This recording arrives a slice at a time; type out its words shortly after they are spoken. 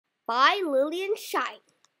by Lillian Shine.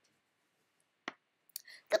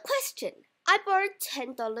 The question: I borrowed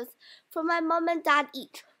 $10 from my mom and dad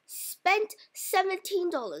each, spent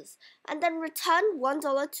 $17, and then returned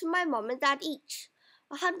 $1 to my mom and dad each.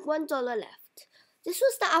 I had $1 left. This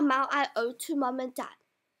was the amount I owed to mom and dad.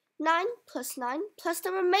 9 plus 9 plus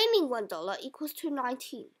the remaining $1 equals to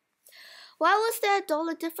 19. Why was there a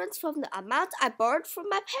dollar difference from the amount I borrowed from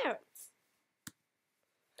my parents?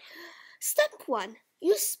 Step 1.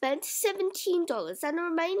 You spent $17 and the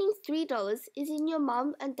remaining $3 is in your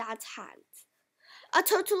mom and dad's hands. A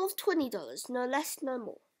total of $20, no less, no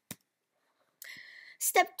more.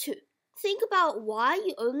 Step 2. Think about why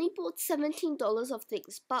you only bought $17 of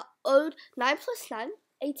things but owed 9 plus 9,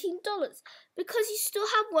 $18, because you still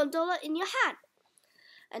have $1 in your hand.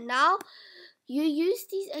 And now you use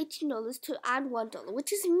these $18 to add $1,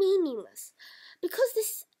 which is meaningless because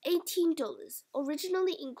this $18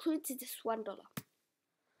 originally includes this $1.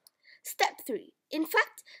 Step 3. In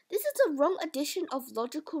fact, this is a wrong addition of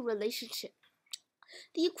logical relationship.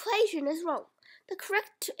 The equation is wrong. The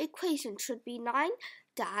correct equation should be 9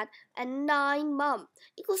 dad and 9 mum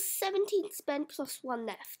equals 17 spent plus 1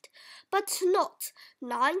 left. But not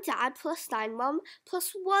 9 dad plus 9 mum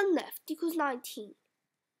plus 1 left equals 19.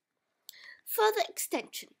 Further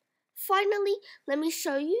extension. Finally, let me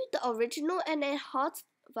show you the original and enhanced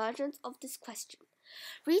versions of this question.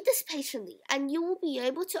 Read this patiently and you will be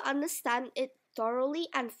able to understand it thoroughly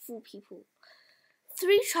and fool people.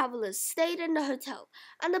 3 travelers stayed in the hotel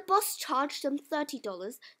and the boss charged them $30,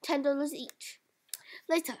 $10 each.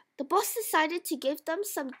 Later, the boss decided to give them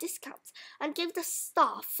some discounts and gave the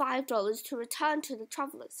staff $5 to return to the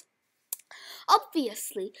travelers.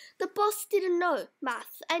 Obviously, the boss didn't know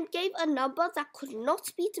math and gave a number that could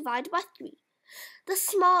not be divided by 3. The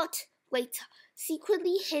smart waiter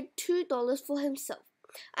secretly hid $2 for himself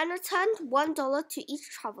and returned $1 to each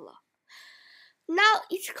traveler. Now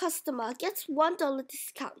each customer gets $1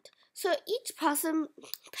 discount, so each person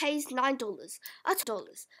pays $9,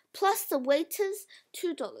 plus the waiter's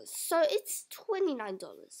 $2, so it's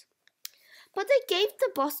 $29. But they gave the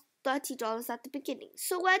boss $30 at the beginning,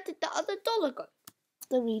 so where did the other dollar go?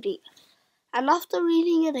 After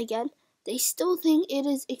reading it again, they still think it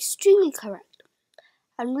is extremely correct.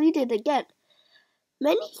 And read it again.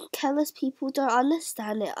 Many careless people don't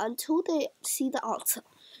understand it until they see the answer.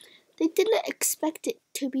 They didn't expect it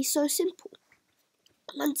to be so simple.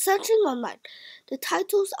 When searching online, the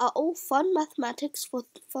titles are all fun mathematics for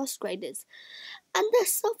first graders, and their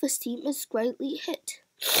self-esteem is greatly hit.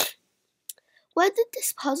 Where did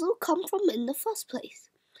this puzzle come from in the first place?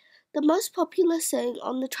 The most popular saying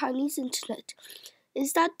on the Chinese internet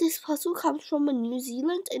is that this puzzle comes from a New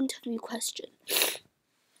Zealand interview question,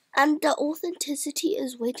 and the authenticity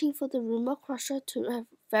is waiting for the rumor crusher to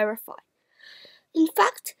verify. In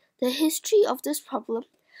fact, the history of this problem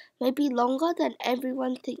may be longer than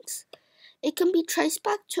everyone thinks. It can be traced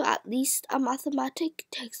back to at least a mathematics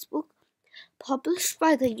textbook published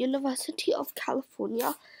by the University of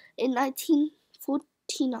California in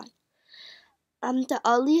 1949. The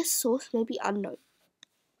earliest source may be unknown.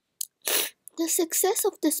 The success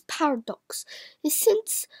of this paradox is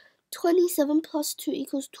since 27 plus 2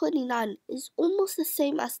 equals 29 is almost the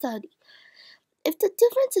same as 30. If the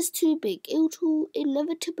difference is too big, it will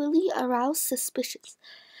inevitably arouse suspicions.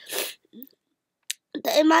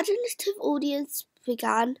 The imaginative audience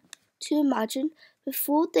began to imagine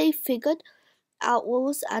before they figured out what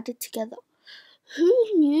was added together. Who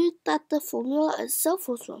knew that the formula itself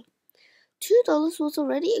was wrong? $2 was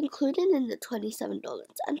already included in the $27,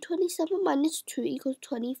 and 27 minus 2 equals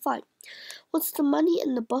 25. Was the money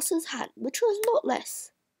in the boss's hand, which was not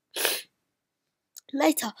less.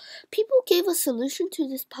 Later, people gave a solution to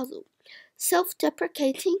this puzzle,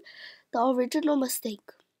 self-deprecating the original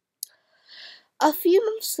mistake. A few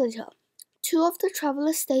months later, 2 of the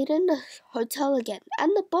travelers stayed in the hotel again,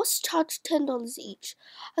 and the boss charged $10 each,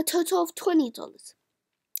 a total of $20.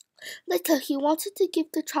 Later, he wanted to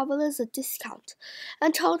give the travelers a discount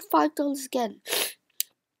and charged $5 again.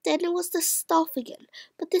 Then it was the staff again,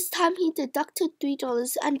 but this time he deducted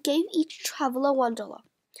 $3 and gave each traveler $1.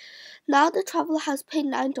 Now the traveler has paid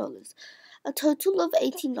 $9, a total of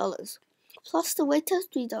 $18, plus the waiter's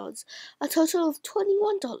 $3, a total of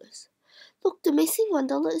 $21. Look, the missing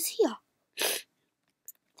 $1 is here.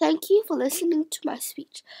 Thank you for listening to my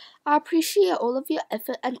speech. I appreciate all of your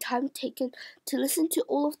effort and time taken to listen to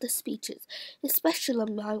all of the speeches,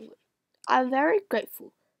 especially my one. I am very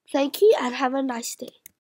grateful. Thank you and have a nice day.